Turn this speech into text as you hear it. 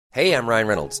Hey, I'm Ryan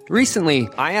Reynolds. Recently,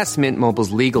 I asked Mint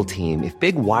Mobile's legal team if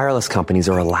big wireless companies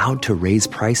are allowed to raise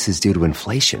prices due to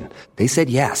inflation. They said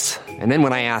yes. And then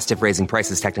when I asked if raising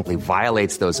prices technically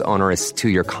violates those onerous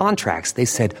two-year contracts, they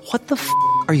said, "What the f***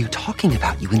 are you talking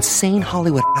about, you insane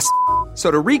Hollywood ass?" So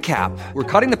to recap, we're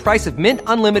cutting the price of Mint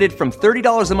Unlimited from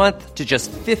 $30 a month to just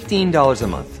 $15 a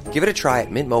month. Give it a try at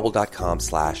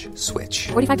mintmobile.com/switch.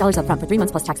 $45 up front for 3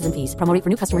 months plus taxes and fees. Promo rate for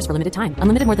new customers for limited time.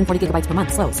 Unlimited more than 40 gigabytes per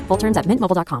month. Slows full terms at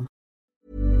mintmobile.com.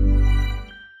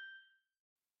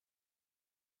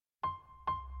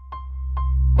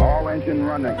 All engine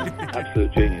running.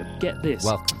 Absolute genius. Get this.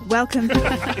 Welcome. This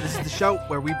is the show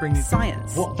where we bring you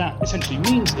Science. What that essentially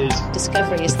means is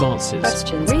Discoveries. Advances.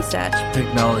 Questions. Research.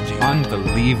 technology.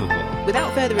 Unbelievable.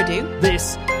 Without further ado,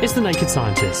 This is The Naked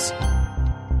Scientists.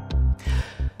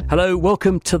 Hello,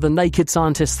 welcome to The Naked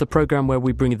Scientists, the programme where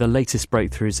we bring you the latest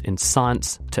breakthroughs in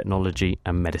science, technology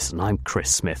and medicine. I'm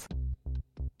Chris Smith.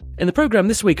 In the programme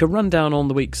this week, a rundown on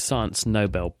the week's Science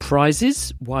Nobel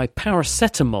Prizes, why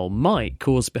paracetamol might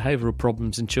cause behavioural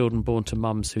problems in children born to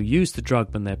mums who use the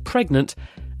drug when they're pregnant,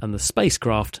 and the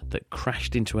spacecraft that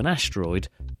crashed into an asteroid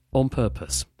on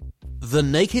purpose. The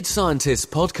Naked Scientists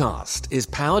podcast is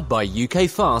powered by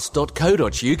ukfast.co.uk.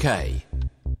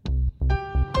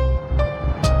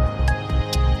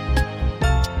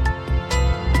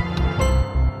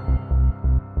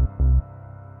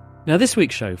 Now, this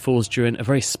week's show falls during a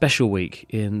very special week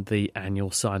in the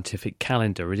annual scientific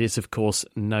calendar. It is, of course,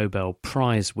 Nobel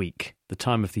Prize Week, the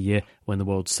time of the year when the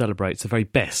world celebrates the very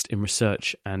best in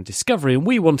research and discovery. And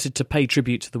we wanted to pay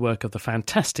tribute to the work of the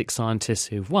fantastic scientists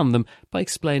who've won them by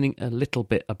explaining a little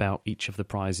bit about each of the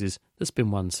prizes that's been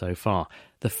won so far.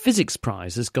 The Physics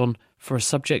Prize has gone for a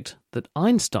subject that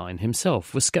Einstein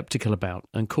himself was sceptical about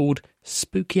and called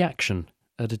spooky action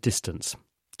at a distance.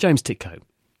 James Titko.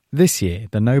 This year,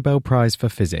 the Nobel Prize for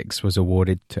Physics was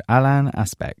awarded to Alain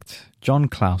Aspect, John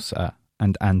Clauser,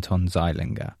 and Anton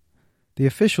Zeilinger. The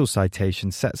official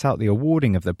citation sets out the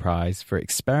awarding of the prize for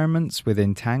experiments with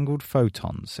entangled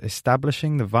photons,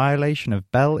 establishing the violation of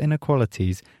Bell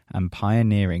inequalities and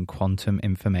pioneering quantum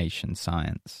information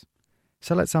science.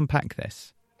 So let's unpack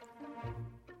this.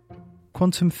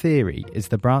 Quantum theory is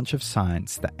the branch of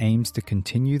science that aims to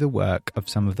continue the work of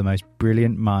some of the most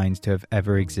brilliant minds to have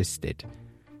ever existed.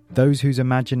 Those whose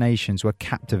imaginations were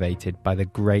captivated by the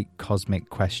great cosmic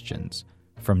questions,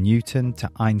 from Newton to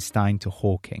Einstein to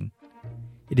Hawking.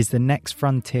 It is the next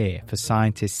frontier for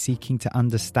scientists seeking to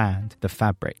understand the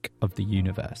fabric of the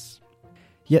universe.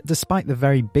 Yet despite the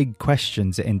very big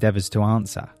questions it endeavours to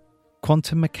answer,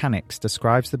 quantum mechanics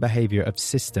describes the behaviour of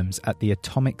systems at the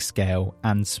atomic scale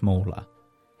and smaller.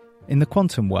 In the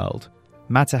quantum world,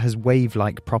 matter has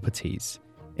wave-like properties,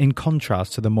 in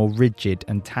contrast to the more rigid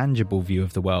and tangible view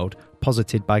of the world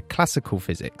posited by classical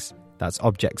physics, that's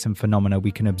objects and phenomena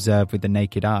we can observe with the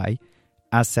naked eye,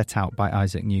 as set out by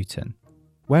Isaac Newton.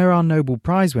 Where our Nobel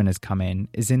Prize winners come in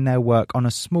is in their work on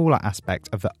a smaller aspect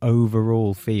of the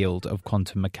overall field of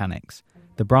quantum mechanics,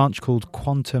 the branch called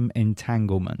quantum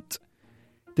entanglement.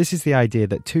 This is the idea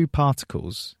that two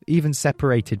particles, even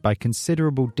separated by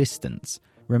considerable distance,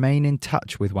 remain in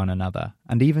touch with one another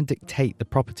and even dictate the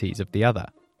properties of the other.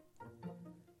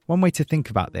 One way to think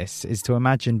about this is to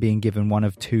imagine being given one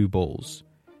of two balls.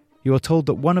 You are told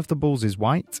that one of the balls is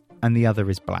white and the other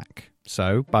is black.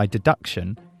 So, by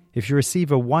deduction, if you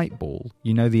receive a white ball,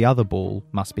 you know the other ball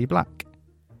must be black.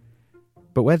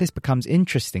 But where this becomes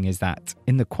interesting is that,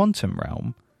 in the quantum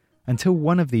realm, until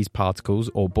one of these particles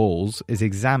or balls is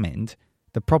examined,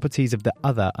 the properties of the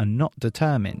other are not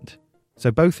determined.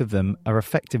 So both of them are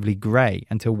effectively grey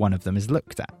until one of them is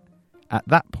looked at. At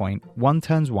that point, one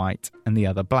turns white and the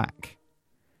other black.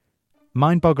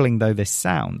 Mind-boggling though this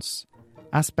sounds,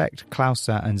 Aspect,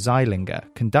 Clauser and Zeilinger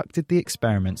conducted the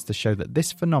experiments to show that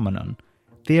this phenomenon,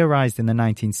 theorised in the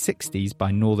 1960s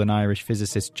by Northern Irish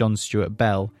physicist John Stuart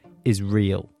Bell, is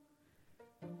real.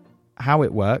 How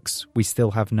it works, we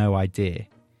still have no idea.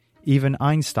 Even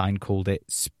Einstein called it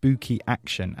spooky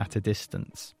action at a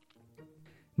distance.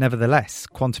 Nevertheless,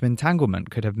 quantum entanglement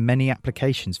could have many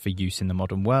applications for use in the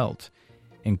modern world,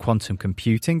 in quantum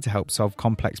computing to help solve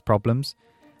complex problems,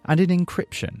 and in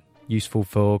encryption, useful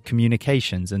for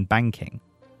communications and banking.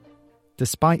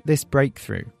 Despite this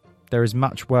breakthrough, there is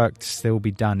much work to still be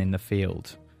done in the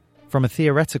field. From a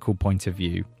theoretical point of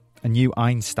view, a new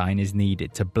Einstein is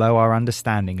needed to blow our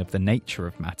understanding of the nature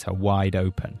of matter wide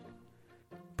open.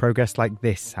 Progress like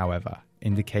this, however,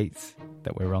 indicates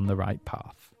that we're on the right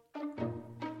path.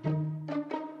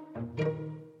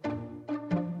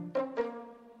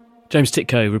 James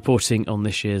Titko reporting on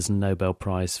this year's Nobel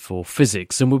Prize for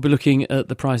Physics, and we'll be looking at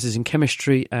the prizes in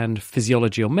chemistry and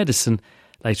physiology or medicine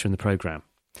later in the programme.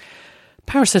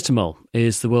 Paracetamol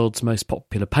is the world's most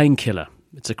popular painkiller.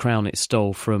 It's a crown it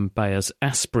stole from Bayer's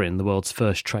aspirin, the world's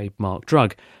first trademark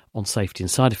drug, on safety and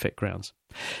side effect grounds.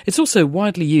 It's also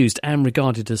widely used and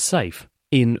regarded as safe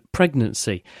in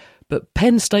pregnancy. But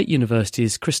Penn State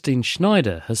University's Christine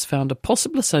Schneider has found a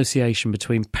possible association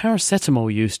between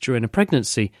paracetamol use during a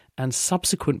pregnancy and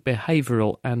subsequent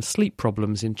behavioural and sleep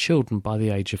problems in children by the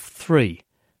age of 3.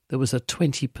 There was a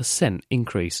 20%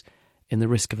 increase in the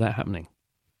risk of that happening.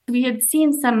 We had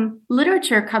seen some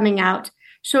literature coming out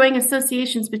showing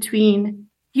associations between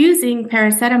using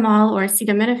paracetamol or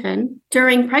acetaminophen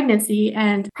during pregnancy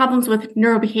and problems with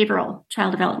neurobehavioral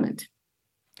child development.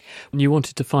 You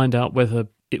wanted to find out whether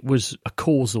it was a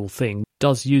causal thing.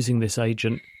 Does using this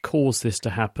agent cause this to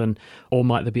happen, or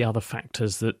might there be other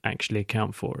factors that actually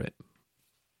account for it?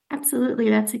 Absolutely.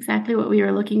 That's exactly what we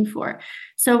were looking for.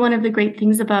 So one of the great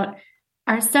things about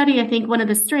our study, I think one of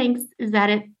the strengths is that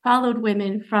it followed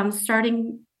women from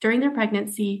starting during their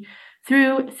pregnancy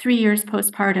through 3 years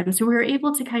postpartum. So we were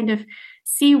able to kind of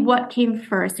see what came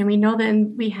first. And we know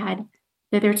then we had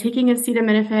that they're taking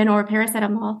acetaminophen or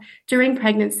paracetamol during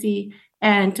pregnancy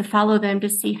and to follow them to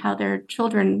see how their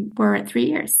children were at 3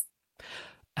 years.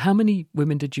 How many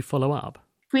women did you follow up?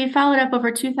 We followed up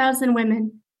over 2,000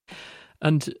 women.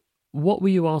 And what were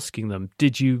you asking them?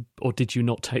 Did you or did you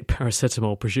not take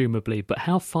paracetamol, presumably, but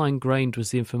how fine-grained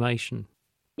was the information?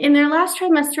 In their last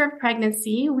trimester of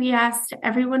pregnancy, we asked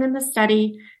everyone in the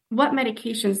study what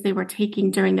medications they were taking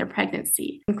during their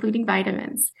pregnancy, including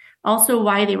vitamins, also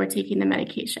why they were taking the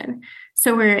medication.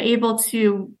 So we were able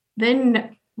to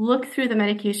then look through the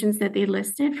medications that they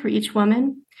listed for each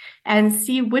woman and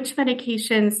see which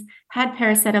medications had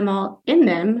paracetamol in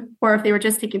them, or if they were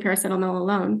just taking paracetamol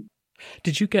alone.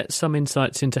 Did you get some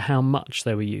insights into how much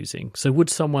they were using? So would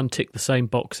someone tick the same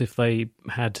box if they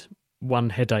had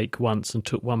one headache once and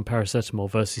took one paracetamol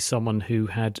versus someone who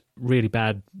had really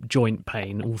bad joint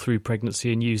pain all through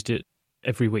pregnancy and used it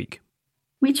every week?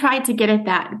 We tried to get at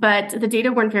that, but the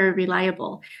data weren't very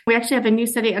reliable. We actually have a new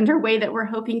study underway that we're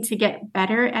hoping to get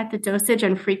better at the dosage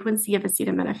and frequency of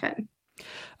acetaminophen.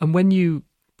 And when you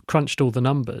crunched all the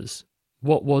numbers,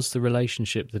 what was the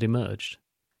relationship that emerged?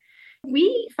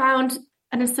 We found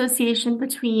an association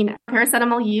between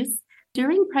paracetamol use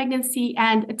during pregnancy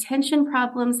and attention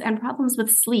problems and problems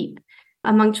with sleep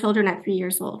among children at 3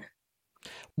 years old.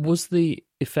 Was the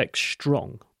effect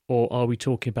strong? Or are we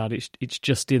talking about it's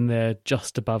just in there,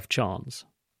 just above chance?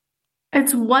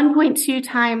 It's 1.2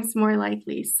 times more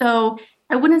likely. So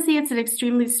I wouldn't say it's an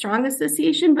extremely strong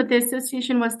association, but the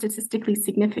association was statistically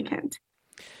significant.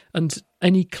 And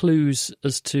any clues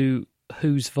as to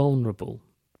who's vulnerable?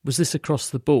 Was this across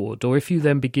the board? Or if you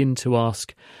then begin to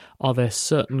ask, are there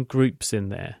certain groups in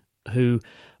there who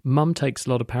mum takes a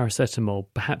lot of paracetamol,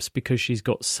 perhaps because she's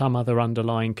got some other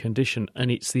underlying condition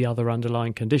and it's the other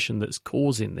underlying condition that's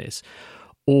causing this?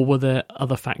 Or were there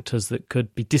other factors that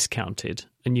could be discounted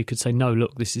and you could say, no,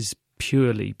 look, this is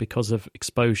purely because of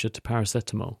exposure to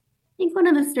paracetamol? I think one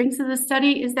of the strengths of the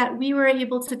study is that we were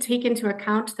able to take into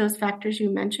account those factors you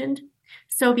mentioned.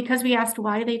 So because we asked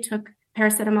why they took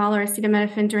paracetamol or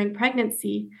acetaminophen during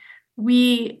pregnancy,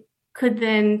 we could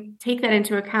then take that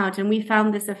into account. And we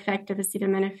found this effect of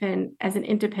acetaminophen as an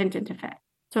independent effect.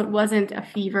 So it wasn't a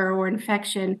fever or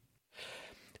infection.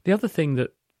 The other thing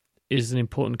that is an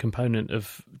important component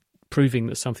of proving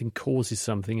that something causes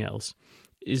something else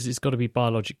is it's got to be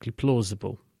biologically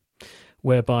plausible,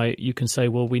 whereby you can say,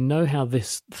 well, we know how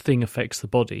this thing affects the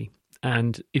body.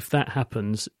 And if that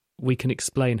happens, we can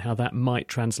explain how that might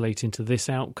translate into this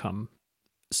outcome.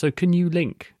 So can you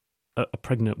link a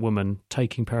pregnant woman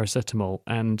taking paracetamol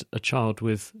and a child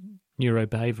with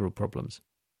neurobehavioral problems?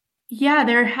 Yeah,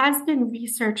 there has been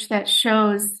research that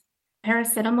shows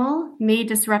paracetamol may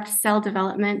disrupt cell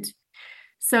development.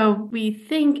 So we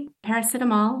think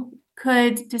paracetamol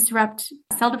could disrupt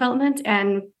cell development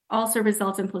and also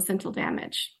result in placental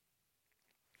damage.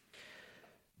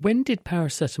 When did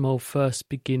paracetamol first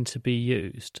begin to be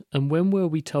used? And when were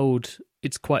we told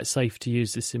it's quite safe to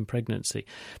use this in pregnancy?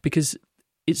 Because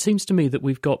it seems to me that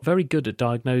we've got very good at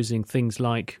diagnosing things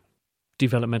like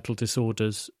developmental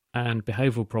disorders and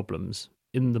behavioural problems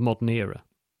in the modern era.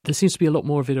 There seems to be a lot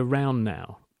more of it around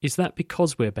now. Is that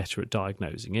because we're better at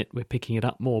diagnosing it, we're picking it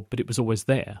up more, but it was always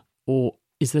there? Or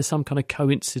is there some kind of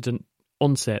coincident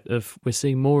onset of we're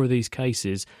seeing more of these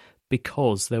cases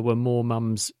because there were more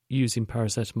mums using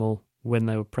paracetamol when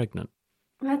they were pregnant?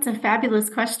 That's a fabulous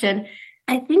question.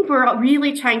 I think we're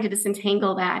really trying to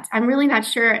disentangle that. I'm really not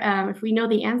sure if we know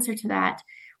the answer to that.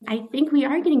 I think we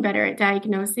are getting better at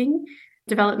diagnosing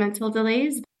developmental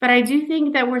delays. But I do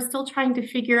think that we're still trying to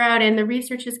figure out, and the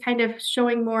research is kind of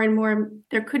showing more and more,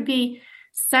 there could be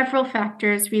several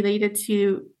factors related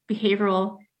to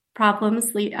behavioral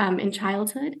problems in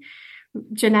childhood,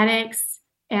 genetics,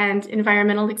 and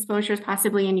environmental exposures,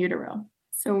 possibly in utero.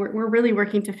 So we're really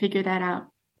working to figure that out.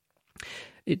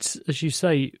 It's, as you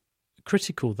say,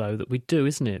 critical, though, that we do,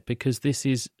 isn't it? Because this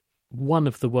is one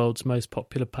of the world's most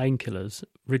popular painkillers,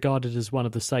 regarded as one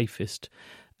of the safest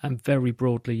and very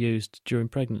broadly used during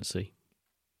pregnancy.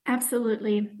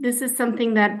 Absolutely. This is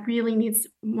something that really needs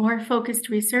more focused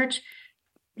research.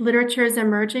 Literature is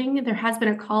emerging. There has been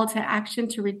a call to action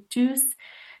to reduce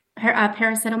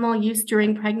paracetamol use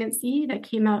during pregnancy that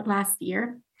came out last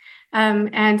year.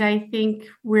 And I think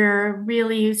we're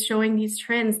really showing these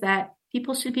trends that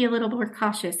people should be a little more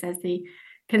cautious as they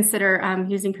consider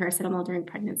using paracetamol during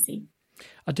pregnancy.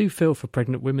 I do feel for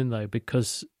pregnant women, though,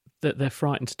 because they're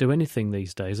frightened to do anything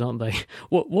these days, aren't they?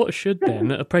 What should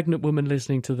then a pregnant woman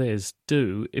listening to this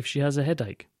do if she has a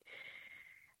headache?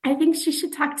 I think she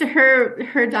should talk to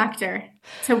her doctor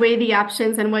to weigh the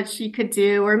options and what she could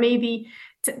do, or maybe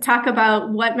talk about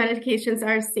what medications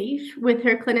are safe with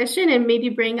her clinician, and maybe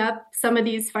bring up some of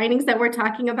these findings that we're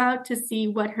talking about to see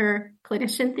what her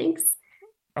clinician thinks.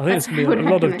 I think it's going to be a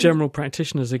lot of general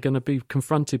practitioners are going to be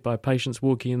confronted by patients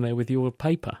walking in there with your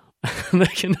paper. And they're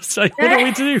going to say, what do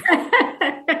we do?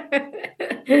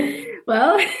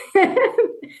 Well,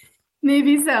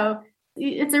 maybe so.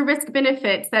 It's a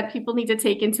risk-benefit that people need to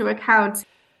take into account.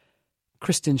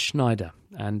 Kristin Schneider,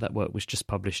 and that work was just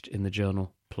published in the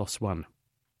journal PLOS ONE.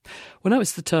 Well, now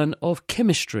it's the turn of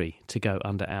chemistry to go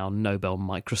under our Nobel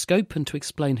microscope, and to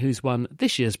explain who's won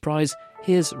this year's prize,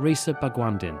 here's Risa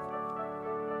Bhagwandin.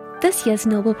 This year's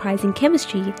Nobel Prize in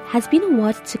Chemistry has been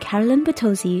awarded to Carolyn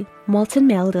Bertozzi, Moulton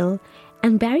Meldal,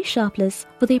 and Barry Sharpless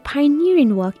for their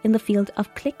pioneering work in the field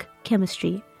of click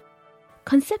chemistry.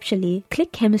 Conceptually,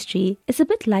 click chemistry is a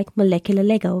bit like molecular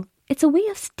Lego. It's a way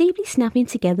of stably snapping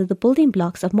together the building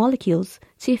blocks of molecules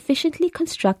to efficiently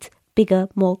construct bigger,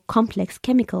 more complex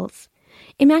chemicals.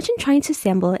 Imagine trying to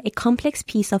assemble a complex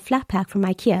piece of flat pack from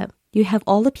IKEA. You have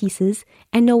all the pieces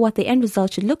and know what the end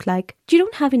result should look like, but you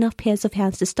don't have enough pairs of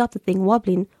hands to stop the thing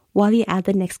wobbling while you add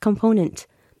the next component.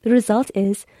 The result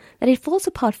is that it falls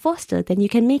apart faster than you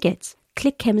can make it.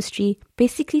 Click chemistry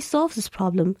basically solves this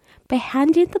problem by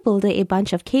handing the builder a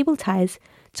bunch of cable ties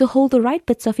to hold the right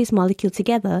bits of his molecule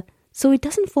together so it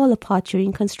doesn't fall apart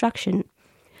during construction.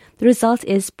 The result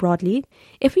is, broadly,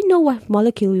 if we know what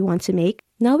molecule we want to make,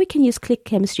 now we can use click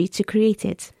chemistry to create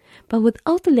it, but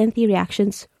without the lengthy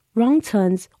reactions, wrong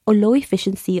turns, or low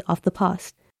efficiency of the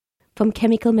past. From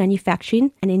chemical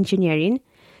manufacturing and engineering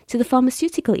to the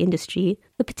pharmaceutical industry,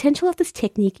 the potential of this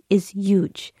technique is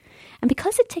huge. And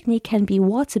because the technique can be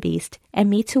water-based and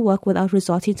made to work without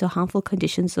resorting to harmful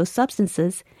conditions or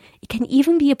substances, it can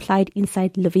even be applied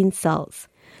inside living cells.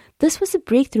 This was a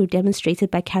breakthrough demonstrated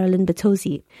by Carolyn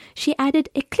Bertozzi. She added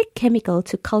a click chemical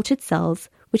to cultured cells,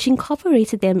 which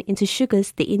incorporated them into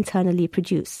sugars they internally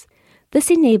produce. This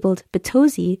enabled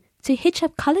Bertozzi to hitch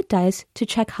up colored dyes to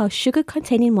track how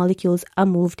sugar-containing molecules are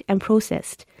moved and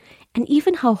processed, and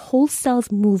even how whole cells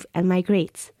move and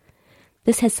migrate.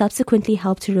 This has subsequently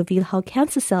helped to reveal how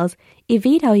cancer cells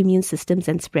evade our immune systems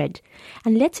and spread,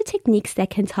 and led to techniques that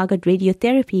can target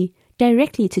radiotherapy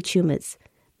directly to tumors,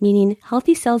 meaning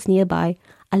healthy cells nearby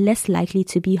are less likely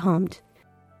to be harmed.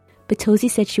 Bertozzi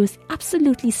said she was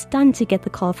absolutely stunned to get the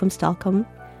call from Stockholm.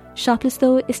 Sharpless,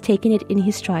 though, is taking it in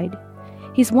his stride.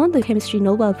 He's won the Chemistry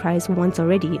Nobel Prize once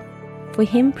already. For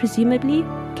him, presumably,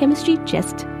 chemistry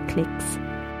just clicks.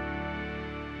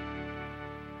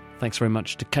 Thanks very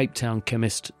much to Cape Town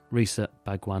chemist Risa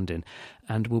Bhagwandin.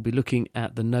 And we'll be looking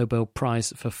at the Nobel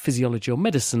Prize for Physiology or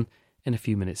Medicine in a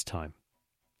few minutes' time.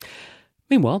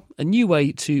 Meanwhile, a new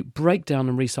way to break down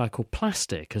and recycle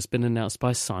plastic has been announced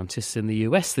by scientists in the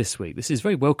US this week. This is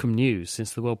very welcome news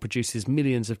since the world produces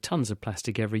millions of tonnes of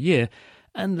plastic every year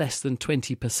and less than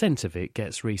 20% of it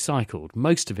gets recycled.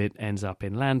 Most of it ends up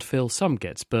in landfill, some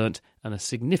gets burnt, and a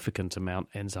significant amount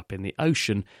ends up in the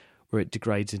ocean, where it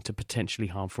degrades into potentially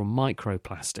harmful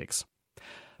microplastics.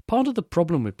 Part of the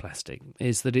problem with plastic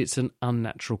is that it's an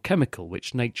unnatural chemical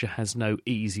which nature has no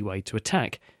easy way to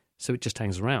attack, so it just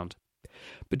hangs around.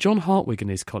 But John Hartwig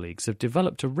and his colleagues have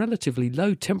developed a relatively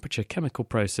low-temperature chemical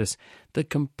process that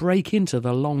can break into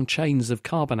the long chains of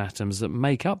carbon atoms that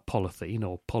make up polythene,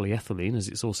 or polyethylene as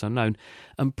it's also known,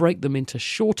 and break them into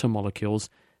shorter molecules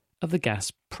of the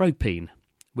gas propene,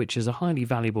 which is a highly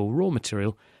valuable raw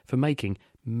material for making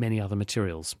many other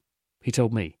materials. He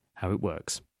told me how it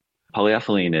works.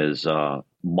 Polyethylene is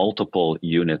multiple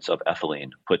units of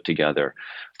ethylene put together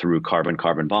through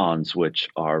carbon-carbon bonds, which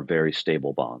are very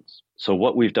stable bonds. So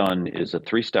what we've done is a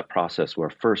three-step process where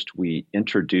first we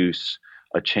introduce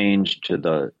a change to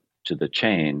the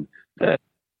chain that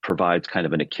provides kind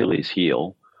of an Achilles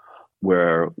heel,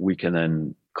 where we can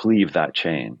then cleave that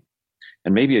chain.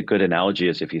 And maybe a good analogy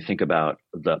is if you think about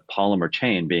the polymer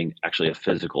chain being actually a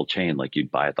physical chain like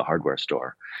you'd buy at the hardware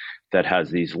store that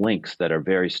has these links that are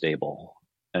very stable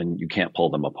and you can't pull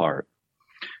them apart.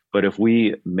 But if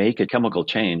we make a chemical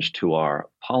change to our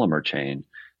polymer chain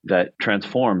that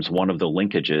transforms one of the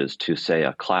linkages to, say,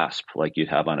 a clasp like you'd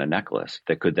have on a necklace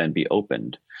that could then be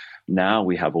opened, now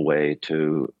we have a way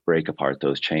to break apart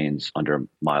those chains under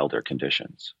milder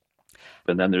conditions.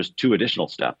 And then there's two additional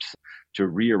steps to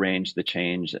rearrange the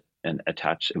chains and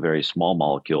attach a very small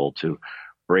molecule to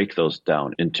break those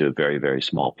down into very, very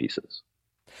small pieces.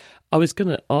 I was going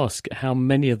to ask how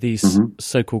many of these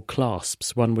so-called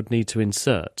clasps one would need to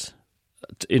insert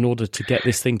in order to get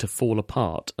this thing to fall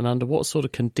apart, and under what sort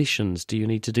of conditions do you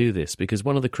need to do this? Because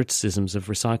one of the criticisms of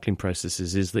recycling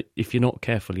processes is that if you're not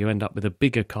careful, you end up with a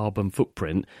bigger carbon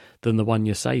footprint than the one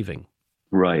you're saving.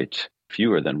 Right.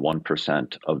 Fewer than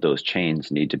 1% of those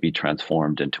chains need to be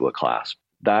transformed into a clasp.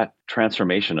 That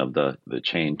transformation of the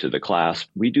chain to the clasp,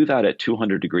 we do that at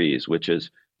 200 degrees, which is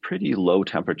pretty low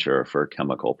temperature for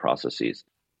chemical processes.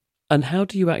 And how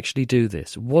do you actually do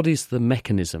this? What is the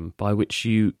mechanism by which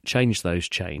you change those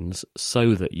chains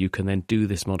so that you can then do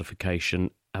this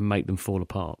modification and make them fall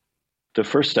apart? The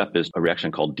first step is a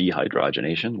reaction called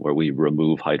dehydrogenation, where we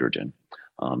remove hydrogen,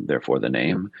 therefore the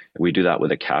name. We do that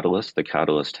with a catalyst. The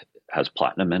catalyst has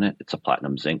platinum in it. It's a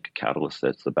platinum zinc catalyst.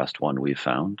 That's the best one we've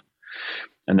found.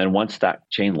 And then once that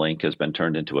chain link has been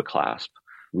turned into a clasp,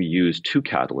 we use two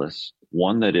catalysts.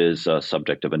 One that is a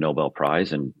subject of a Nobel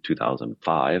Prize in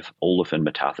 2005, olefin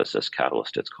metathesis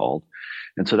catalyst, it's called.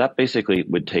 And so that basically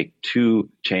would take two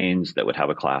chains that would have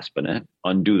a clasp in it,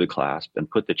 undo the clasp,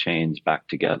 and put the chains back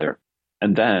together.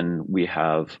 And then we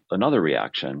have another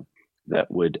reaction that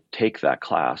would take that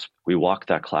clasp. We walk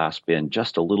that clasp in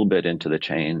just a little bit into the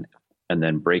chain and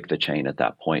then break the chain at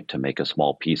that point to make a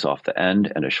small piece off the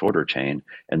end and a shorter chain.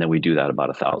 And then we do that about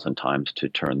 1,000 times to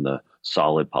turn the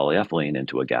solid polyethylene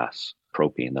into a gas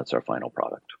propene. That's our final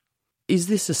product. Is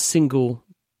this a single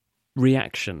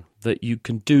reaction that you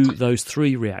can do those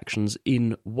three reactions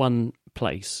in one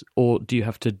place, or do you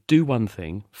have to do one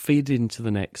thing, feed it into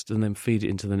the next, and then feed it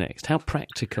into the next? How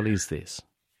practical is this?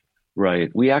 Right.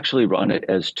 We actually run it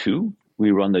as two.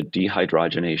 We run the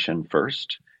dehydrogenation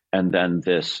first, and then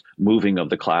this moving of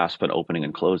the clasp and opening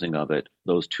and closing of it,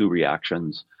 those two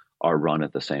reactions are run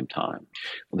at the same time.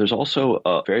 There's also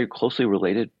a very closely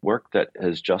related work that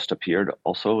has just appeared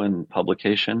also in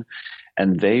publication,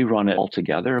 and they run it all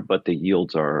together, but the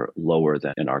yields are lower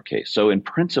than in our case. So in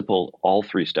principle, all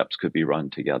three steps could be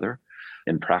run together.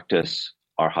 In practice,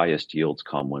 our highest yields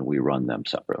come when we run them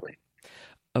separately.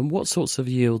 And what sorts of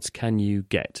yields can you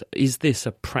get? Is this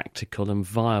a practical and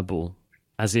viable,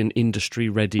 as in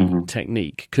industry-ready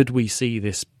technique? Could we see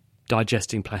this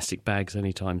digesting plastic bags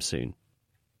anytime soon?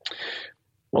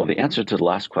 Well, the answer to the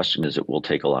last question is it will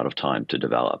take a lot of time to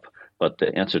develop. But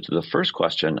the answer to the first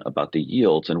question about the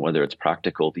yields and whether it's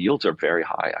practical, the yields are very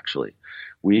high, actually.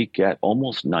 We get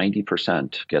almost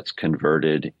 90% gets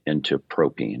converted into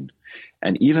propene.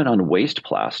 And even on waste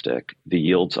plastic, the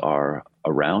yields are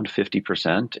around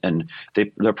 50%. And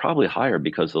they're probably higher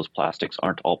because those plastics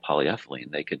aren't all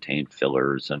polyethylene. They contain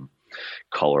fillers and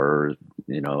color,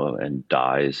 and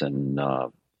dyes and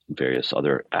various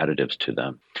other additives to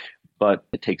them. But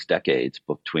it takes decades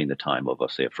between the time of,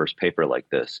 say, a first paper like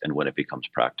this and when it becomes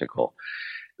practical.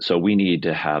 So we need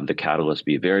to have the catalyst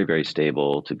be very, very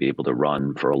stable to be able to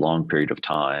run for a long period of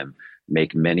time,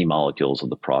 make many molecules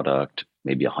of the product,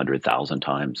 maybe 100,000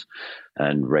 times.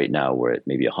 And right now we're at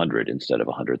maybe 100 instead of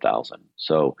 100,000.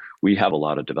 So we have a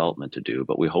lot of development to do,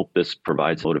 but we hope this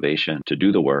provides motivation to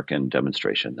do the work and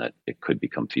demonstration that it could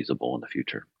become feasible in the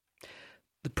future.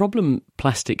 The problem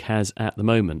plastic has at the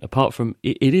moment, apart from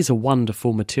it is a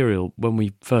wonderful material when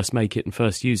we first make it and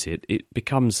first use it, it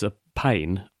becomes a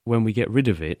pain when we get rid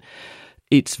of it.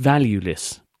 It's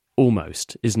valueless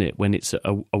almost, isn't it, when it's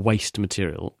a waste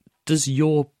material? Does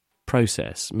your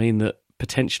process mean that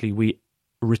potentially we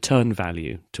return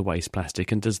value to waste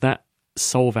plastic, and does that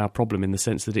solve our problem in the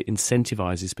sense that it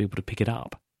incentivizes people to pick it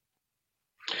up?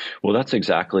 Well, that's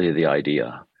exactly the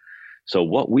idea. So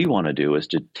what we want to do is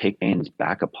to take chains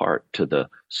back apart to the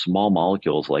small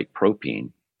molecules like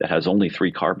propene that has only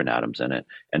 3 carbon atoms in it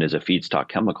and is a feedstock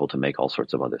chemical to make all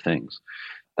sorts of other things.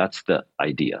 That's the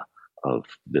idea of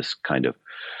this kind of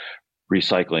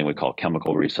recycling we call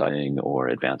chemical recycling or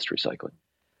advanced recycling.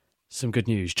 Some good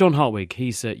news. John Hartwig,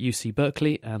 he's at UC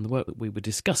Berkeley, and the work that we were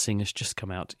discussing has just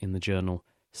come out in the journal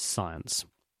Science.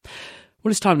 Well,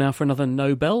 it's time now for another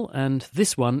Nobel, and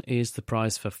this one is the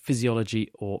prize for physiology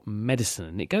or medicine.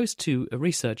 And it goes to a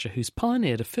researcher who's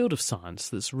pioneered a field of science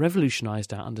that's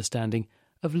revolutionised our understanding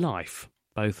of life,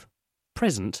 both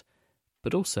present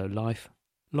but also life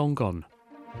long gone.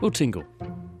 Will Tingle.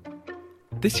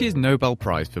 This year's Nobel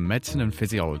Prize for Medicine and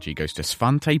Physiology goes to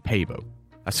Svante Pääbo,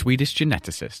 a Swedish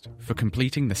geneticist, for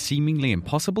completing the seemingly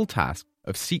impossible task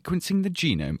of sequencing the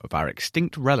genome of our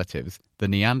extinct relatives, the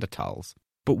Neanderthals.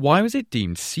 But why was it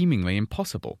deemed seemingly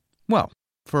impossible? Well,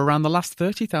 for around the last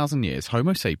 30,000 years,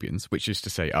 Homo sapiens, which is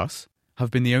to say us, have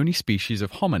been the only species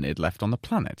of hominid left on the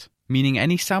planet, meaning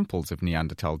any samples of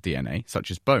Neanderthal DNA,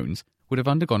 such as bones, would have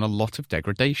undergone a lot of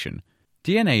degradation.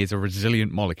 DNA is a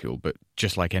resilient molecule, but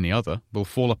just like any other, will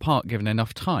fall apart given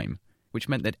enough time, which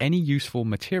meant that any useful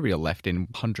material left in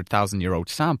 100,000-year-old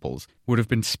samples would have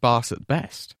been sparse at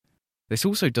best. This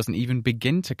also doesn't even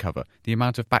begin to cover the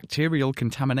amount of bacterial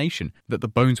contamination that the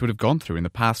bones would have gone through in the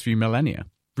past few millennia.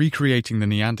 Recreating the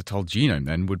Neanderthal genome,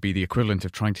 then, would be the equivalent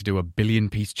of trying to do a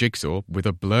billion-piece jigsaw with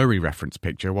a blurry reference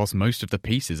picture whilst most of the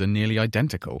pieces are nearly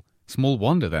identical. Small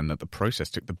wonder, then, that the process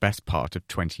took the best part of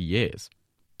 20 years.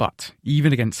 But,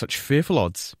 even against such fearful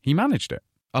odds, he managed it.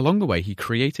 Along the way, he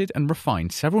created and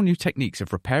refined several new techniques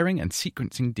of repairing and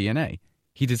sequencing DNA.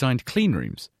 He designed clean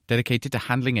rooms dedicated to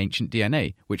handling ancient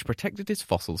DNA, which protected his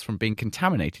fossils from being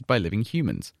contaminated by living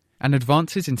humans. And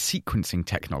advances in sequencing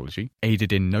technology,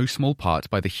 aided in no small part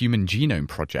by the Human Genome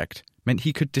Project, meant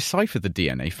he could decipher the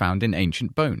DNA found in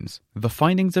ancient bones. The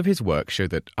findings of his work show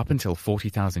that up until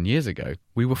 40,000 years ago,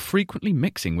 we were frequently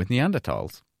mixing with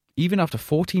Neanderthals. Even after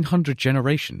 1,400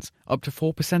 generations, up to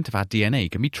 4% of our DNA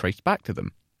can be traced back to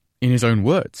them. In his own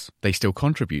words, they still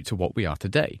contribute to what we are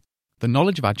today. The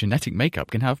knowledge of our genetic makeup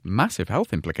can have massive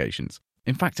health implications.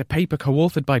 In fact, a paper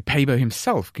co-authored by Pääbo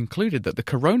himself concluded that the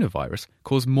coronavirus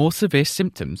caused more severe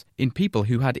symptoms in people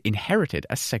who had inherited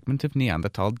a segment of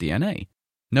Neanderthal DNA.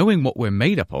 Knowing what we're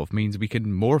made up of means we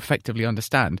can more effectively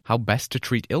understand how best to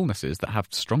treat illnesses that have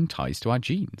strong ties to our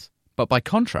genes. But by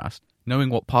contrast,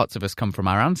 knowing what parts of us come from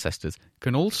our ancestors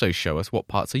can also show us what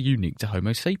parts are unique to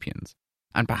Homo sapiens,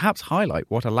 and perhaps highlight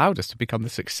what allowed us to become the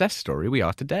success story we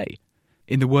are today.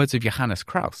 In the words of Johannes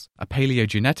Krauss, a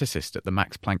paleogeneticist at the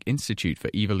Max Planck Institute for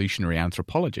Evolutionary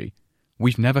Anthropology,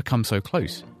 we've never come so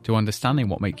close to understanding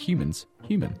what makes humans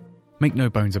human. Make no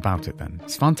bones about it then,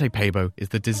 Svante Pääbo is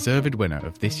the deserved winner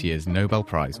of this year's Nobel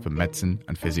Prize for Medicine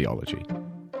and Physiology.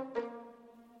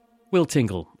 Will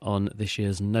Tingle on this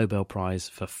year's Nobel Prize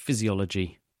for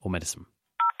Physiology or Medicine.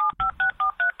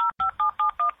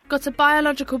 Got a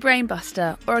biological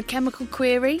brainbuster or a chemical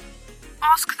query?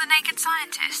 Ask the Naked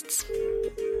Scientists.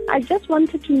 I just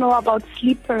wanted to know about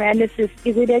sleep paralysis.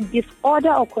 Is it a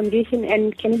disorder or condition,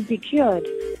 and can it be cured?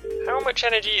 How much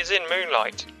energy is in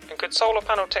moonlight, and could solar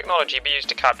panel technology be used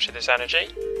to capture this energy?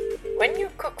 When you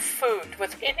cook food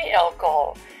with any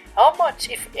alcohol, how much,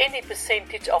 if any,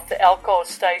 percentage of the alcohol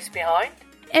stays behind?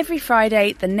 Every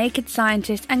Friday, the Naked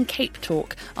Scientist and Cape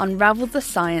Talk unravel the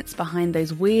science behind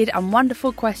those weird and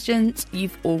wonderful questions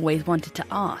you've always wanted to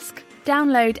ask.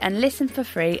 Download and listen for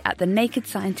free at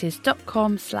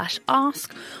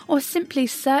thenakedscientist.com/ask, or simply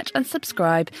search and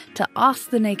subscribe to Ask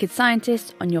the Naked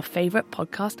Scientist on your favourite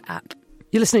podcast app.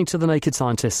 You're listening to The Naked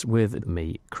Scientist with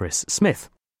me, Chris Smith.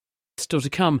 Still to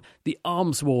come, the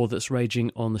arms war that's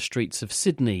raging on the streets of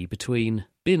Sydney between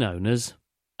bin owners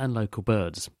and local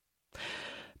birds.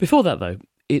 Before that, though,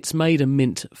 it's made a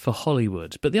mint for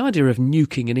Hollywood, but the idea of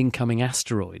nuking an incoming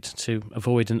asteroid to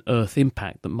avoid an Earth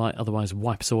impact that might otherwise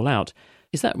wipe us all out,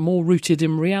 is that more rooted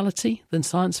in reality than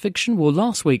science fiction? Well,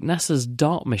 last week, NASA's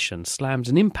DART mission slammed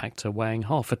an impactor weighing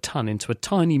 0.5 ton into a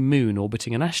tiny moon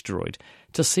orbiting an asteroid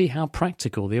to see how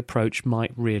practical the approach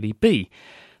might really be.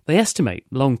 They estimate,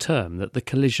 long-term, that the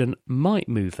collision might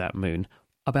move that moon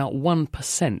about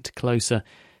 1% closer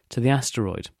to the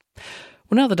asteroid.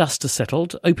 Well, now the dust has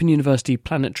settled, Open University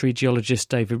planetary geologist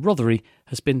David Rothery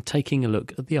has been taking a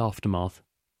look at the aftermath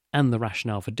and the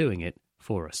rationale for doing it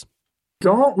for us.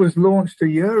 DART was launched a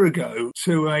year ago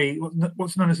to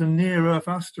what's known as a near-Earth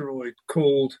asteroid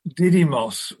called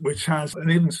Didymos, which has an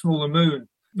even smaller moon.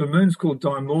 The moon's called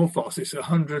Dimorphos. It's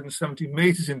 170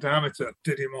 metres in diameter.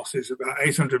 Didymos is about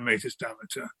 800 metres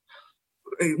diameter.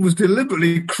 It was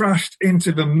deliberately crashed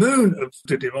into the moon of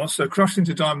Didymos, so crashed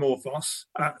into Dimorphos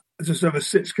at just over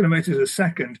 6 kilometres a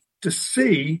second to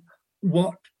see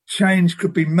what change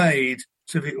could be made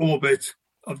to the orbit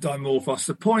of Dimorphos.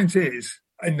 The point is,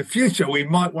 in the future, we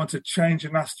might want to change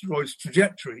an asteroid's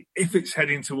trajectory if it's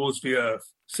heading towards the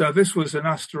Earth. So this was an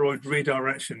asteroid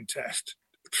redirection test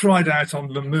tried out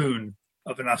on the moon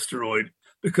of an asteroid,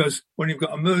 because when you've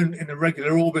got a moon in a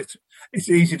regular orbit, it's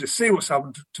easy to see what's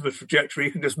happened to the trajectory.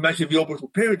 You can just measure the orbital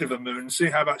period of a moon and see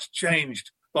how that's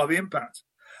changed by the impact.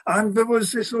 And there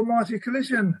was this almighty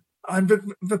collision. And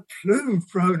the plume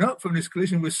thrown up from this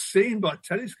collision was seen by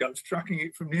telescopes tracking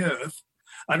it from the Earth,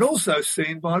 and also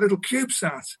seen by a little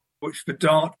CubeSat, which the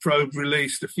DART probe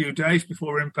released a few days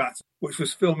before impact, which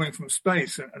was filming from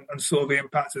space and saw the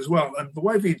impact as well. And the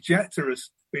way the ejector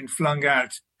has been flung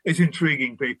out is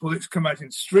intriguing people. It's come out in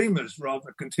streamers rather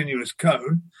than a continuous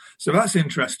cone. So that's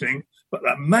interesting. But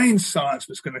the main science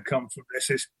that's going to come from this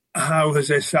is, how has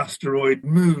this asteroid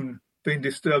moon been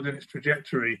disturbed in its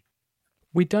trajectory?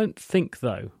 We don't think,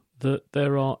 though, that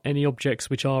there are any objects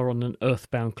which are on an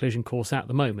Earth-bound collision course at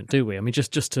the moment, do we? I mean,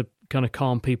 just to kind of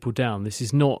calm people down, this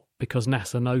is not because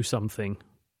NASA knows something.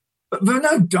 But there are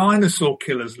no dinosaur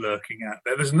killers lurking out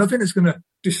there. There's nothing that's going to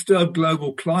disturb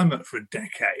global climate for a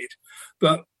decade.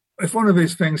 But if one of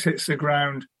these things hits the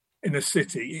ground in a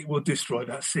city, it will destroy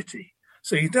that city.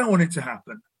 So you don't want it to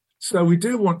happen. So we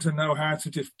do want to know how to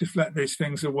deflect these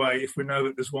things away if we know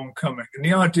that there's one coming. And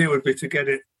the idea would be to get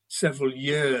it several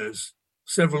years,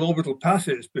 several orbital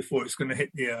passes before it's going to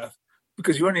hit the Earth,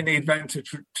 because you only need them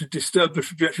to disturb the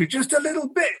trajectory just a little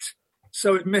bit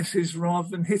so it misses rather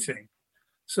than hitting.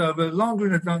 So the longer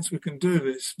in advance we can do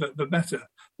this, the better.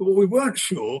 But what we weren't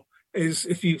sure is,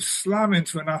 if you slam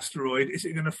into an asteroid, is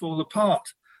it going to fall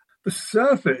apart? The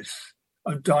surface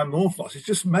of Dimorphos is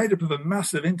just made up of a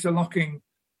mass of interlocking,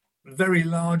 very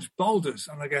large boulders,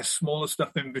 and I guess smaller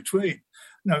stuff in between.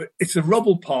 Now, it's a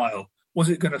rubble pile. Was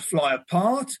it going to fly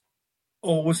apart,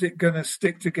 or was it going to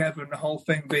stick together and the whole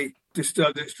thing be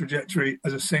disturbed its trajectory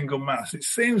as a single mass? It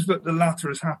seems that the latter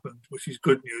has happened, which is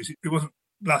good news. It wasn't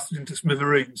blasted into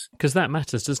smithereens. Because that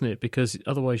matters, doesn't it? Because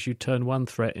otherwise you turn one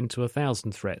threat into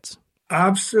 1,000 threats.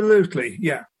 Absolutely,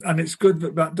 yeah. And it's good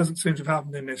that that doesn't seem to have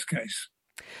happened in this case.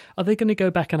 Are they going to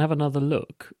go back and have another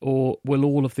look, or will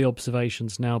all of the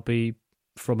observations now be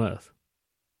from Earth?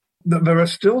 There are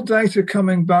still data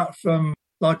coming back from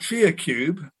Larcia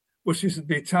Cube, which is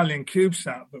the Italian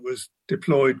CubeSat that was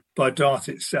deployed by DART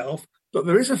itself. But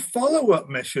there is a follow-up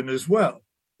mission as well.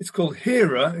 It's called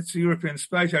HERA. It's a European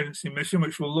Space Agency mission,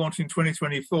 which will launch in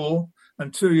 2024,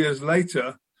 and 2 years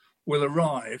later will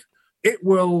arrive. It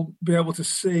will be able to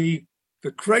see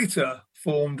the crater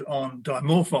formed on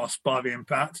Dimorphos by the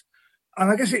impact.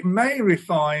 And I guess it may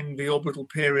refine the orbital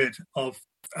period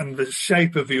and the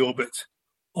shape of the orbit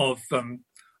of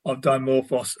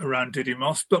Dimorphos around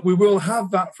Didymos, but we will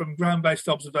have that from ground-based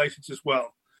observations as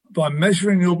well. By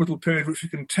measuring the orbital period, which we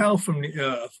can tell from the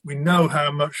Earth, we know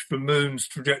how much the moon's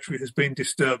trajectory has been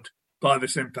disturbed by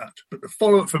this impact. But the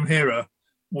follow-up from HERA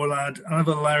will add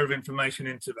another layer of information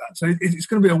into that. So it's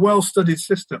going to be a well-studied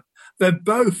system. They're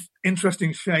both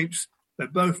interesting shapes. They're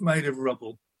both made of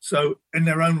rubble. So in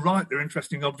their own right, they're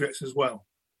interesting objects as well.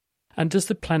 And does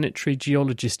the planetary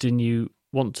geologist in you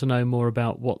want to know more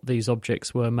about what these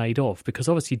objects were made of? Because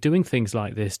obviously doing things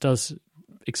like this does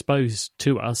expose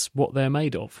to us what they're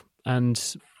made of.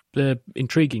 And they're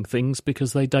intriguing things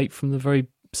because they date from the very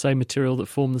same material that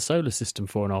formed the solar system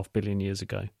 4.5 billion years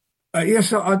ago.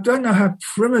 Yes, I don't know how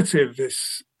primitive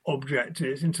this object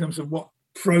is in terms of what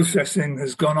processing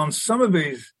has gone on. Some of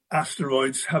these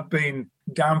asteroids have been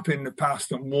damp in the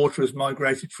past and water has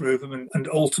migrated through them and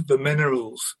altered the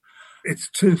minerals. It's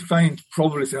too faint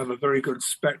probably to have a very good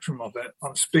spectrum of it.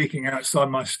 I'm speaking outside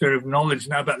my sphere of knowledge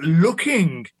now, but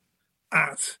looking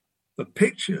at the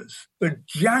pictures, the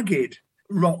jagged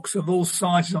rocks of all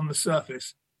sizes on the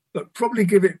surface that probably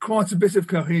give it quite a bit of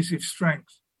cohesive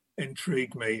strength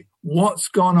intrigue me. What's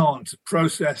gone on to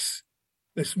process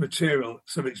this material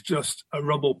so it's just a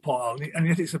rubble pile? And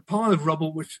yet it's a pile of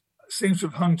rubble which seems to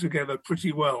have hung together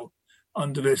pretty well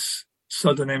under this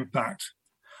sudden impact.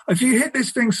 If you hit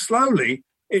this thing slowly,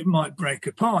 it might break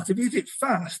apart. If you hit it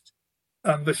fast,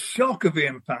 the shock of the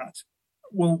impact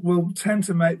will tend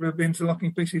to make the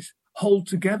interlocking pieces hold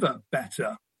together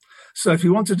better. So if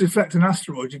you want to deflect an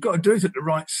asteroid, you've got to do it at the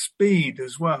right speed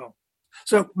as well.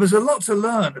 So there's a lot to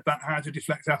learn about how to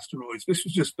deflect asteroids. This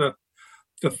was just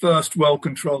the first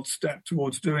well-controlled step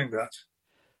towards doing that.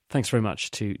 Thanks very much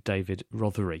to David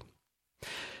Rothery.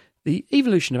 The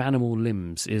evolution of animal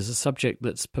limbs is a subject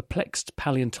that's perplexed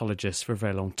paleontologists for a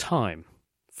very long time.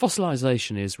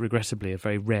 Fossilisation is regrettably a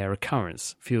very rare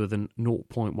occurrence. Fewer than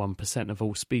 0.1% of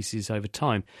all species over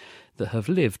time that have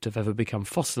lived have ever become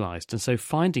fossilised, and so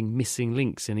finding missing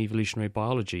links in evolutionary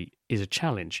biology is a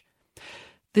challenge.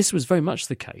 This was very much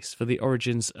the case for the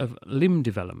origins of limb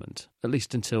development, at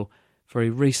least until very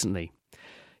recently.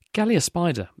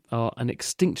 Galeospider are an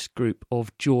extinct group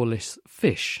of jawless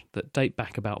fish that date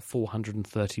back about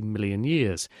 430 million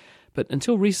years, but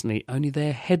until recently only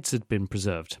their heads had been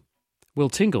preserved. Will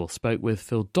Tingle spoke with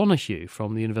Phil Donoghue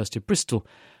from the University of Bristol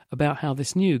about how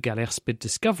this new Galeospid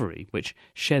discovery, which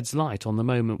sheds light on the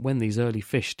moment when these early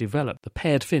fish developed the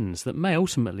paired fins that may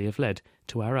ultimately have led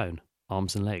to our own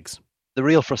arms and legs. The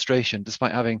real frustration,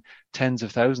 despite having tens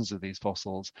of thousands of these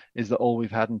fossils, is that all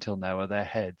we've had until now are their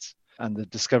heads. And the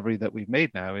discovery that we've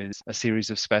made now is a series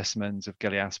of specimens of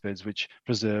Galeospids which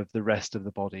preserve the rest of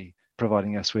the body,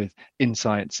 providing us with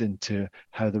insights into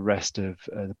how the rest of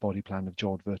the body plan of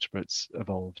jawed vertebrates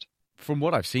evolved. From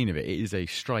what I've seen of it, it is a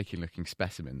striking-looking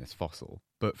specimen, this fossil.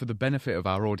 But for the benefit of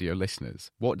our audio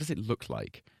listeners, what does it look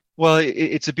like? Well,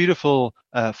 it's a beautiful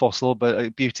fossil,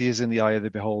 but beauty is in the eye of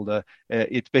the beholder.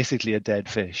 It's basically a dead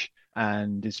fish,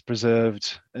 and it's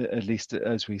preserved, at least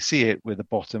as we see it, with the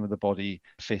bottom of the body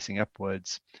facing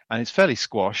upwards. And it's fairly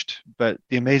squashed, but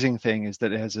the amazing thing is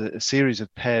that it has a series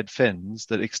of paired fins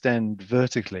that extend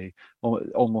vertically,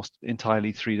 almost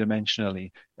entirely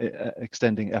three-dimensionally,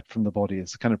 extending up from the body.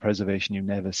 It's the kind of preservation you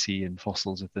never see in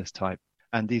fossils of this type.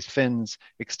 And these fins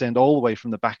extend all the way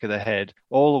from the back of the head,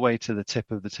 all the way to the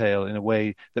tip of the tail in a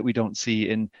way that we don't see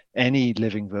in any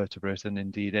living vertebrate, and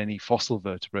indeed any fossil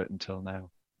vertebrate until now.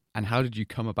 And how did you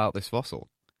come about this fossil?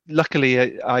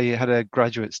 Luckily, I had a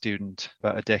graduate student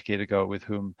about a decade ago with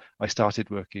whom I started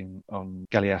working on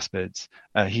Galeospids.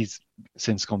 He's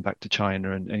since gone back to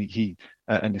China, and he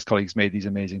and his colleagues made these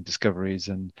amazing discoveries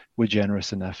and were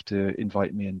generous enough to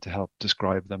invite me in to help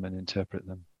describe them and interpret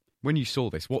them. When you saw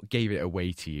this, what gave it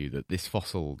away to you that this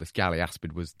fossil, this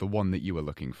Galeospid, was the one that you were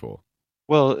looking for?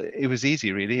 Well, it was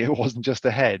easy, really. It wasn't just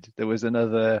a head. There was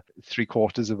another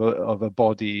 3/4 of a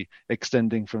body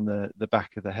extending from the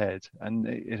back of the head. And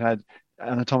it had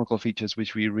anatomical features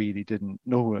which we really didn't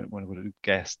know one would have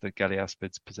guessed that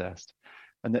Galeospids possessed.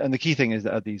 And the key thing is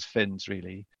that are these fins,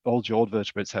 really. All jawed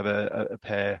vertebrates have a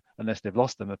pair, unless they've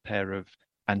lost them, a pair of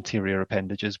anterior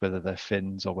appendages, whether they're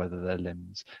fins or whether they're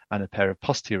limbs, and a pair of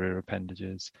posterior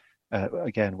appendages,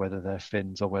 again, whether they're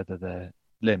fins or whether they're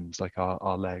limbs, like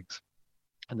our legs.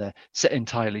 And they're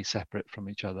entirely separate from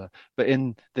each other. But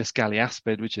in this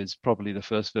Galeospid, which is probably the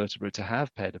first vertebrate to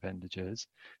have paired appendages,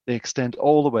 they extend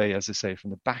all the way, as I say, from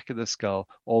the back of the skull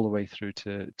all the way through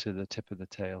to the tip of the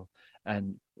tail.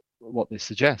 And what this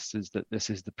suggests is that this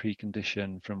is the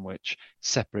precondition from which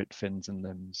separate fins and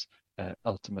limbs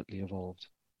ultimately evolved.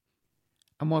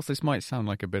 And whilst this might sound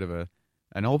like a bit of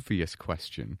an obvious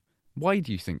question, why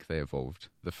do you think they evolved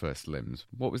the first limbs?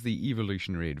 What was the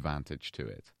evolutionary advantage to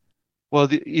it? Well,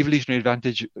 the evolutionary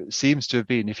advantage seems to have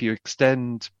been if you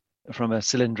extend from a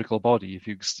cylindrical body, if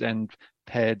you extend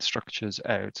paired structures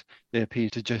out, they appear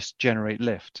to just generate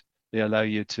lift. They allow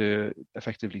you to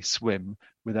effectively swim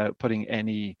without putting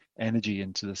any energy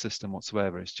into the system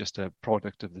whatsoever. It's just a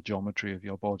product of the geometry of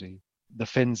your body. The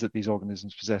fins that these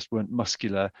organisms possessed weren't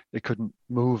muscular. They couldn't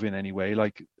move in any way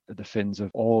like the fins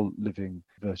of all living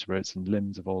vertebrates and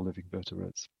limbs of all living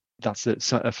vertebrates. That's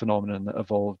a phenomenon that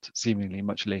evolved seemingly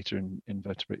much later in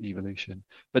invertebrate evolution.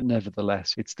 But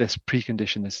nevertheless, it's this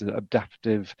precondition, this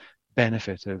adaptive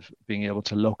benefit of being able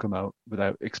to locomote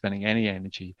without expending any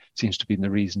energy seems to be the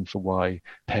reason for why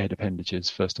paired appendages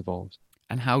first evolved.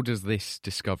 And how does this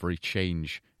discovery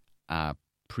change our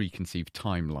preconceived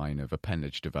timeline of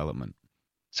appendage development?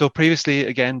 So previously,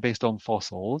 again, based on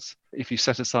fossils, if you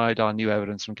set aside our new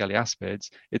evidence from Galeospids,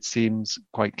 it seems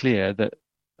quite clear that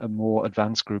a more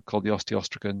advanced group called the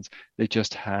osteostracans, they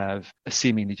just have a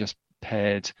seemingly just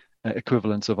paired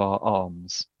equivalents of our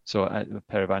arms. So a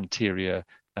pair of anterior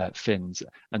fins,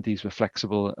 and these were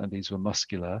flexible and these were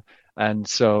muscular. And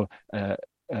so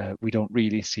we don't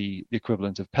really see the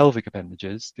equivalent of pelvic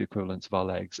appendages, the equivalent of our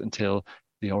legs, until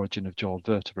the origin of jawed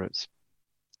vertebrates.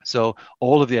 So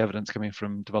all of the evidence coming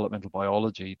from developmental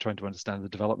biology, trying to understand the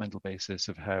developmental basis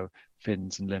of how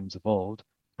fins and limbs evolved,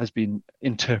 has been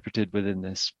interpreted within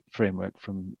this framework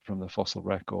from the fossil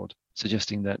record,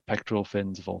 suggesting that pectoral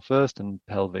fins evolved first and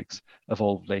pelvics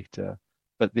evolved later.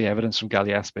 But the evidence from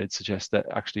Galeospids suggests that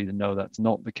actually, no, that's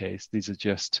not the case. These are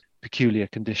just peculiar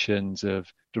conditions of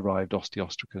derived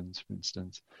osteostracans, for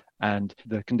instance. And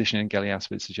the condition in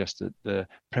Galeospids suggests that the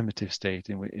primitive state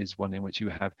is one in which you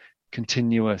have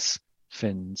continuous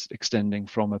fins extending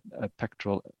from a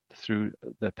pectoral through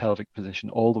the pelvic position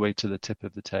all the way to the tip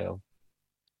of the tail.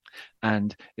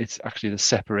 And it's actually the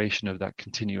separation of that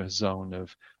continuous zone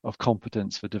of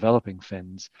competence for developing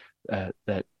fins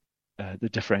that the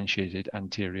differentiated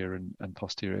anterior and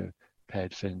posterior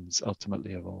paired fins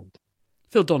ultimately evolved.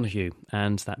 Phil Donoghue,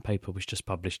 and that paper was just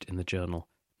published in the journal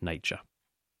Nature.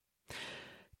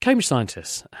 Cambridge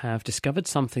scientists have discovered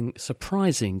something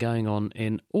surprising going on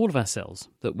in all of our cells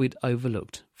that we'd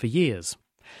overlooked for years.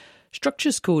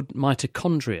 Structures called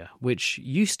mitochondria, which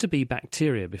used to be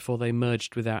bacteria before they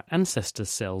merged with our ancestors'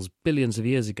 cells billions of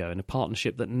years ago in a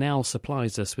partnership that now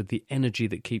supplies us with the energy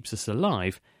that keeps us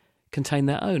alive, contain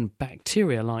their own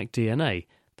bacteria-like DNA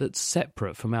that's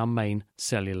separate from our main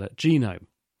cellular genome.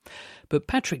 But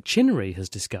Patrick Chinnery has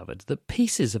discovered that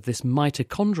pieces of this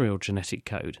mitochondrial genetic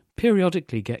code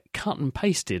periodically get cut and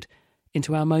pasted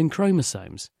into our main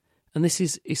chromosomes. And this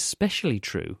is especially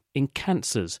true in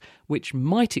cancers, which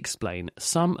might explain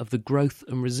some of the growth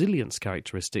and resilience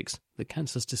characteristics that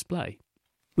cancers display.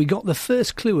 We got the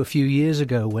first clue a few years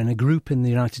ago when a group in the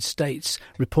United States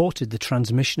reported the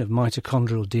transmission of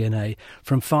mitochondrial DNA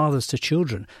from fathers to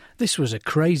children. This was a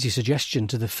crazy suggestion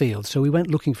to the field, so we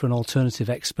went looking for an alternative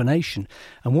explanation.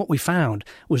 And what we found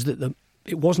was that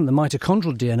it wasn't the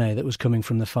mitochondrial DNA that was coming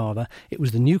from the father, it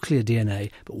was the nuclear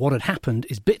DNA. But what had happened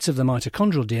is bits of the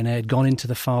mitochondrial DNA had gone into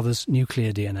the father's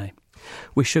nuclear DNA.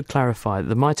 We should clarify that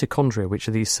the mitochondria, which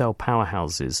are these cell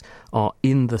powerhouses, are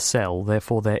in the cell,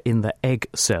 therefore they're in the egg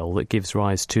cell that gives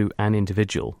rise to an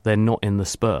individual. They're not in the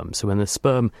sperm. So when the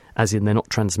sperm, as in they're not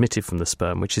transmitted from the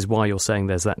sperm, which is why you're saying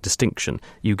there's that distinction,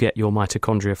 you get your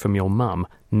mitochondria from your mum,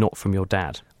 not from your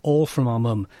dad. All from our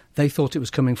mum. They thought it was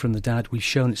coming from the dad. We've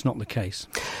shown it's not the case.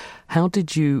 How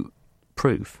did you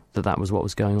prove that that was what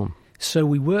was going on? So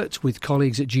we worked with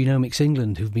colleagues at Genomics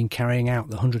England who've been carrying out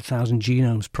the 100,000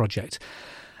 Genomes project.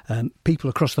 People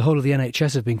across the whole of the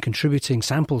NHS have been contributing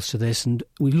samples to this, and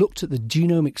we looked at the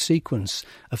genomic sequence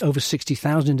of over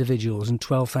 60,000 individuals and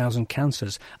 12,000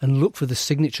 cancers and looked for the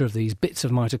signature of these bits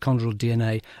of mitochondrial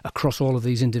DNA across all of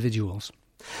these individuals.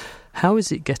 How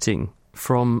is it getting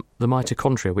from the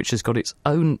mitochondria, which has got its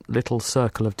own little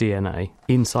circle of DNA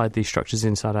inside these structures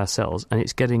inside our cells, and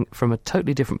it's getting from a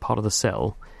totally different part of the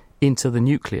cell into the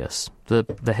nucleus, the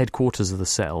headquarters of the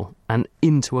cell, and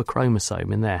into a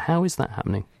chromosome in there? How is that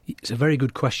happening? It's a very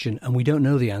good question, and we don't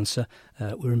know the answer.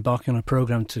 We're embarking on a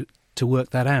programme to work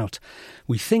that out.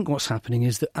 We think what's happening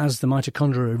is that as the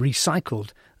mitochondria are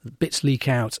recycled, bits leak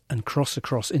out and cross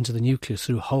across into the nucleus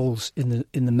through holes in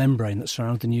the membrane that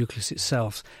surrounds the nucleus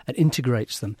itself and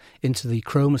integrates them into the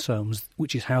chromosomes,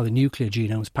 which is how the nuclear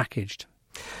genome is packaged.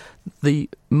 The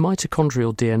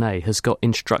mitochondrial DNA has got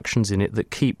instructions in it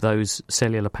that keep those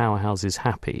cellular powerhouses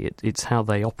happy. It's how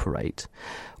they operate.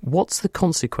 What's the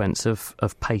consequence of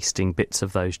pasting bits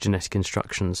of those genetic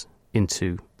instructions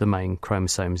into the main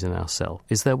chromosomes in our cell?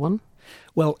 Is there one?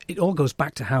 Well, it all goes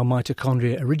back to how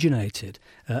mitochondria originated.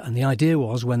 And the idea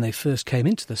was when they first came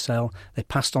into the cell, they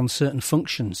passed on certain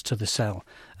functions to the cell.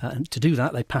 And to do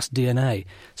that, they passed DNA.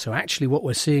 So actually what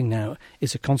we're seeing now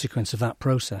is a consequence of that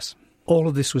process. All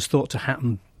of this was thought to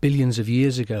happen billions of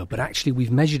years ago, but actually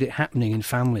we've measured it happening in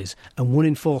families, and 1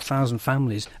 in 4,000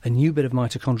 families, a new bit of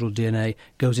mitochondrial DNA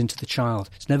goes into the child.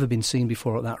 It's never been seen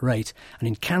before at that rate, and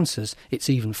in cancers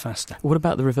it's even faster. What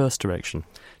about the reverse direction?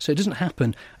 So it doesn't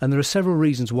happen, and there are several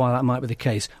reasons why that might be the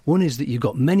case. One is that you've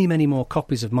got many, many more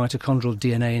copies of mitochondrial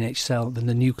DNA in each cell than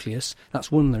the nucleus.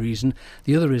 That's one reason.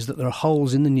 The other is that there are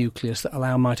holes in the nucleus that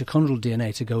allow mitochondrial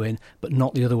DNA to go in, but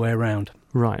not the other way around.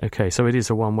 Right, OK, so it is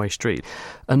a one-way street.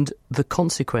 And the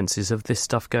consequences of this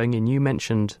stuff going in, you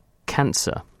mentioned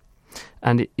cancer,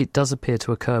 and it does appear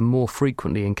to occur more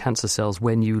frequently in cancer cells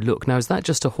when you look. Now, is that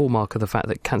just a hallmark of the fact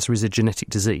that cancer is a genetic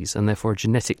disease, and therefore a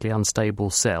genetically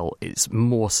unstable cell is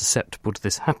more susceptible to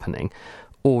this happening,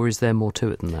 or is there more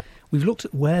to it than that? We've looked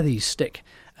at where these stick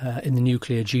in the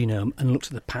nuclear genome and looked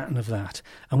at the pattern of that.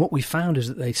 And what we found is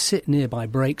that they sit nearby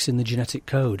breaks in the genetic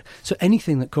code. So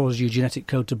anything that causes your genetic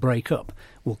code to break up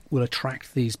will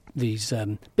attract these bits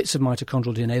of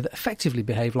mitochondrial DNA that effectively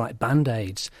behave like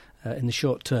Band-Aids in the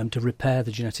short term to repair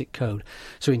the genetic code.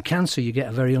 So in cancer, you get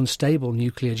a very unstable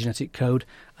nuclear genetic code,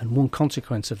 and one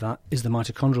consequence of that is the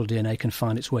mitochondrial DNA can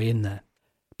find its way in there.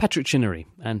 Patrick Chinnery,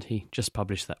 and he just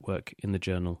published that work in the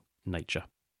journal Nature.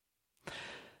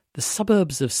 The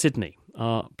suburbs of Sydney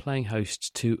are playing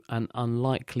host to an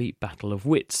unlikely battle of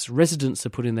wits. Residents are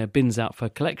putting their bins out for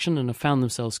collection and have found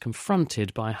themselves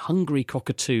confronted by hungry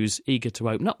cockatoos eager to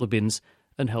open up the bins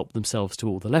and help themselves to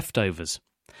all the leftovers.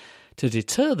 To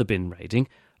deter the bin raiding,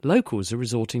 locals are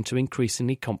resorting to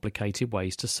increasingly complicated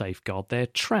ways to safeguard their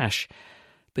trash.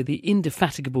 But the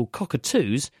indefatigable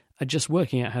cockatoos are just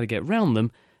working out how to get round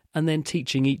them and then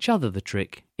teaching each other the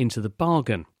trick into the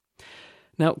bargain.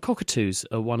 Now, cockatoos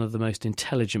are one of the most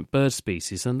intelligent bird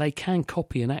species, and they can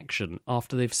copy an action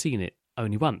after they've seen it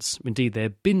only once. Indeed, their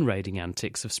bin raiding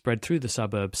antics have spread through the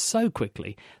suburbs so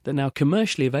quickly that now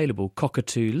commercially available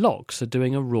cockatoo locks are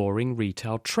doing a roaring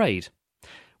retail trade.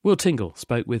 Will Tingle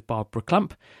spoke with Barbara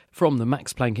Klump from the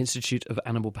Max Planck Institute of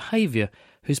Animal Behaviour,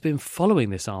 who's been following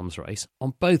this arms race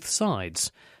on both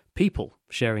sides. People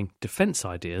sharing defence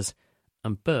ideas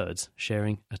and birds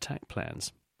sharing attack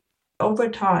plans. Over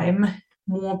time,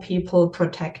 more people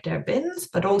protect their bins,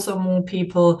 but also more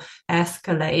people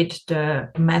escalate the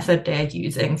method they're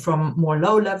using from more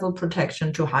low-level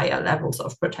protection to higher levels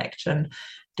of protection.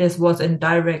 This was in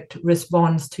direct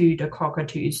response to the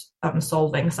cockatoos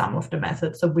solving some of the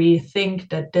methods. So we think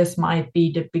that this might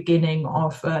be the beginning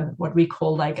of what we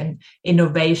call like an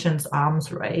innovations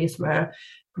arms race, where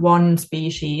one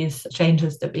species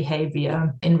changes the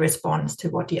behavior in response to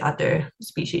what the other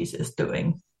species is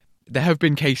doing. There have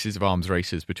been cases of arms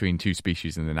races between two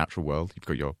species in the natural world. You've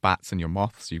got your bats and your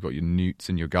moths, you've got your newts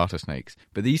and your garter snakes.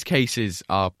 But these cases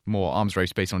are more arms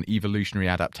race based on evolutionary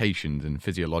adaptations and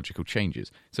physiological changes.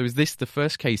 So is this the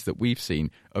first case that we've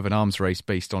seen of an arms race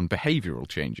based on behavioural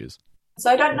changes? So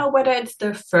I don't know whether it's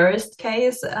the first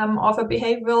case of a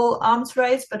behavioral arms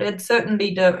race, but it's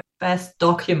certainly the best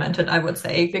documented, I would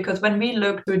say, because when we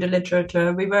looked through the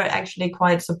literature, we were actually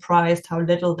quite surprised how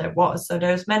little there was. So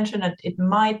there's mention that it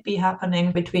might be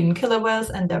happening between killer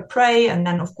whales and their prey. And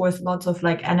then, of course, lots of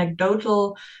like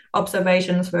anecdotal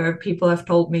observations where people have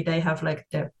told me they have like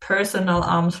their personal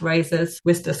arms races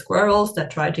with the squirrels that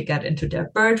try to get into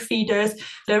their bird feeders.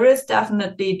 There is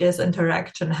definitely this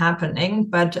interaction happening,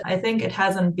 but I think it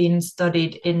hasn't been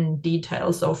studied in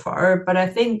detail so far. But I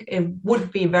think it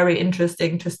would be very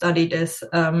interesting to study this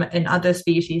in other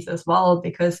species as well,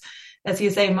 because as you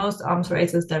say, most arms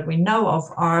races that we know of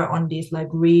are on these like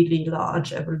really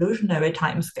large evolutionary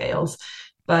timescales.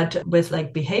 But with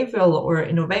like behavioral or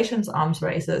innovations arms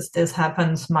races, this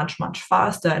happens much, much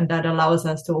faster. And that allows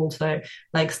us to also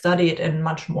like study it in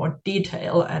much more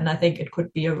detail. And I think it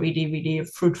could be a really, really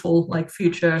fruitful like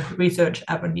future research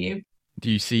avenue.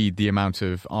 Do you see the amount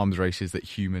of arms races that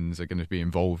humans are going to be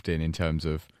involved in terms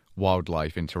of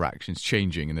wildlife interactions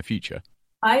changing in the future?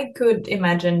 I could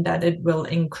imagine that it will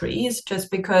increase just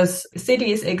because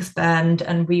cities expand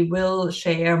and we will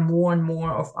share more and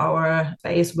more of our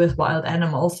space with wild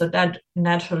animals. So that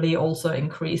naturally also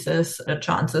increases the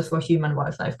chances for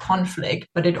human-wildlife conflict,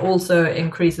 but it also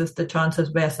increases the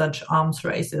chances where such arms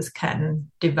races can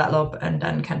develop and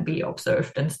then can be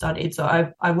observed and studied.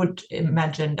 So I would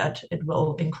imagine that it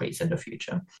will increase in the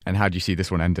future. And how do you see this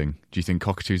one ending? Do you think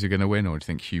cockatoos are going to win, or do you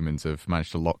think humans have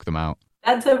managed to lock them out?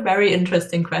 That's a very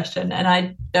interesting question, and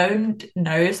I don't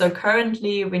know. So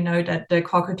currently we know that the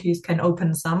cockatoos can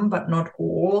open some, but not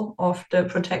all of the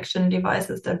protection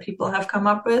devices that people have come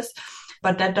up with.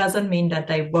 But that doesn't mean that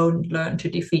they won't learn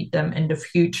to defeat them in the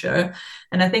future.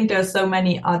 And I think there's so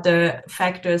many other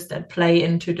factors that play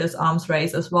into this arms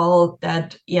race as well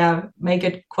that, make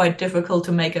it quite difficult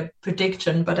to make a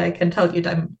prediction. But I can tell you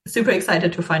that I'm super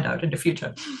excited to find out in the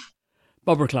future.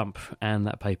 Barbara Klump, and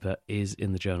that paper is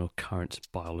in the journal Current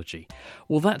Biology.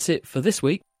 Well, that's it for this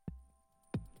week.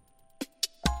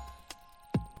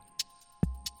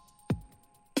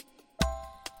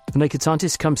 The Naked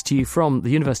Scientist comes to you from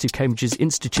the University of Cambridge's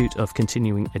Institute of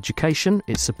Continuing Education.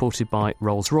 It's supported by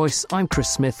Rolls-Royce. I'm Chris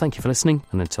Smith. Thank you for listening,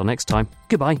 and until next time,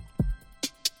 goodbye.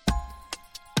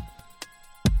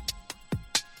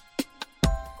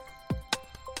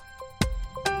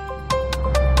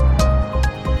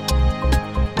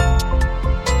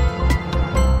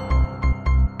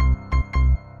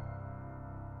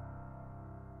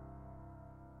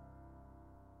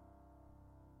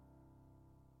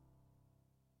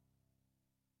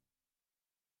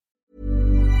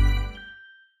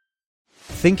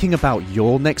 Thinking about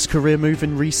your next career move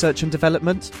in research and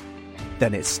development?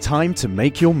 Then it's time to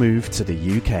make your move to the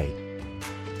UK.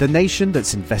 The nation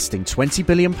that's investing £20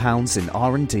 billion in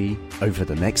R&D over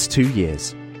the next 2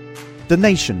 years. The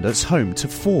nation that's home to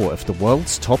 4 of the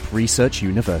world's top research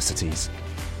universities.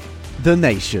 The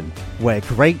nation where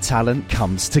great talent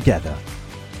comes together.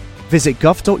 Visit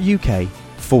gov.uk/great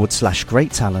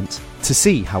talent to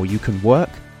see how you can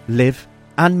work, live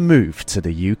and move to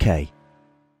the UK.